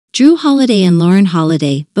Jrue Holiday and Lauren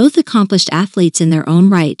Holiday, both accomplished athletes in their own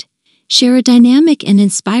right, share a dynamic and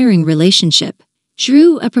inspiring relationship.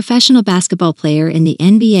 Jrue, a professional basketball player in the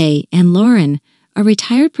NBA, and Lauren, a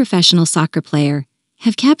retired professional soccer player,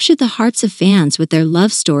 have captured the hearts of fans with their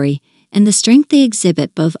love story and the strength they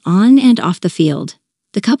exhibit both on and off the field.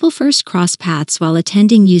 The couple first crossed paths while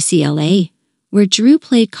attending UCLA, where Jrue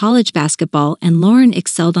played college basketball and Lauren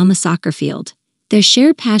excelled on the soccer field. Their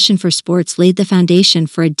shared passion for sports laid the foundation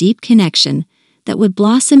for a deep connection that would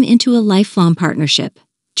blossom into a lifelong partnership.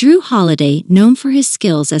 Jrue Holiday, known for his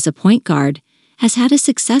skills as a point guard, has had a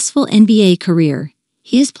successful NBA career.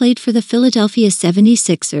 He has played for the Philadelphia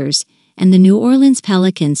 76ers and the New Orleans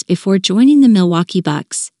Pelicans before joining the Milwaukee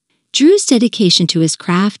Bucks. Jrue's dedication to his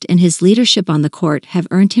craft and his leadership on the court have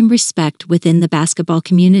earned him respect within the basketball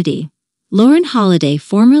community. Lauren Holiday,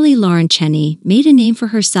 formerly Lauren Cheney, made a name for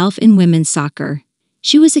herself in women's soccer.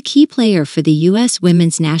 She was a key player for the U.S.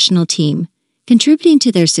 women's national team, contributing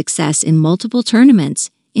to their success in multiple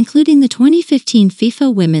tournaments, including the 2015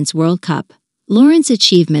 FIFA Women's World Cup. Lauren's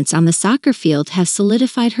achievements on the soccer field have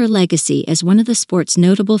solidified her legacy as one of the sport's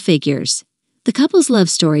notable figures. The couple's love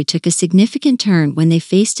story took a significant turn when they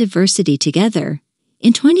faced adversity together.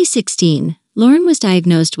 In 2016, Lauren was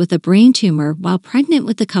diagnosed with a brain tumor while pregnant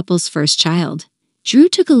with the couple's first child.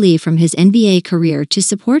 Jrue took a leave from his NBA career to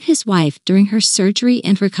support his wife during her surgery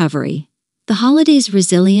and recovery. The Holidays'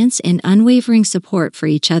 resilience and unwavering support for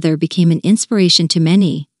each other became an inspiration to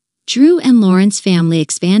many. Jrue and Lauren's family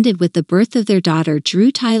expanded with the birth of their daughter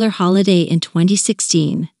Jrue Tyler Holiday in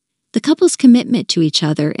 2016. The couple's commitment to each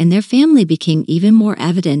other and their family became even more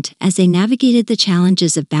evident as they navigated the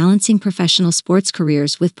challenges of balancing professional sports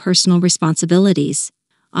careers with personal responsibilities.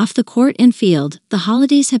 Off the court and field, the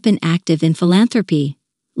Holidays have been active in philanthropy.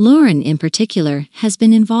 Lauren, in particular, has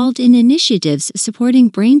been involved in initiatives supporting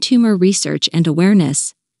brain tumor research and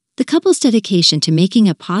awareness. The couple's dedication to making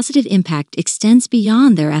a positive impact extends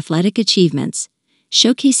beyond their athletic achievements,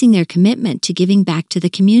 showcasing their commitment to giving back to the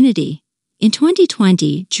community. In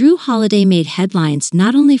 2020, Jrue Holiday made headlines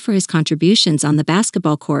not only for his contributions on the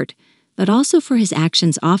basketball court, but also for his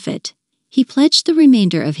actions off it. He pledged the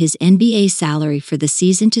remainder of his NBA salary for the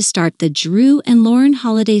season to start the Jrue and Lauren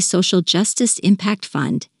Holiday Social Justice Impact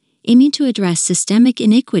Fund, aiming to address systemic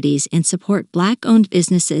inequities and support Black-owned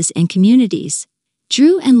businesses and communities.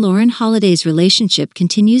 Jrue and Lauren Holiday's relationship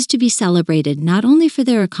continues to be celebrated not only for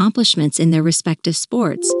their accomplishments in their respective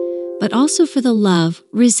sports, but also for the love,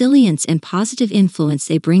 resilience, and positive influence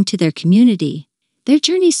they bring to their community. Their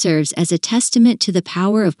journey serves as a testament to the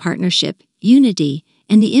power of partnership, unity,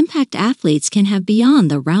 and the impact athletes can have beyond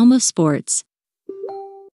the realm of sports.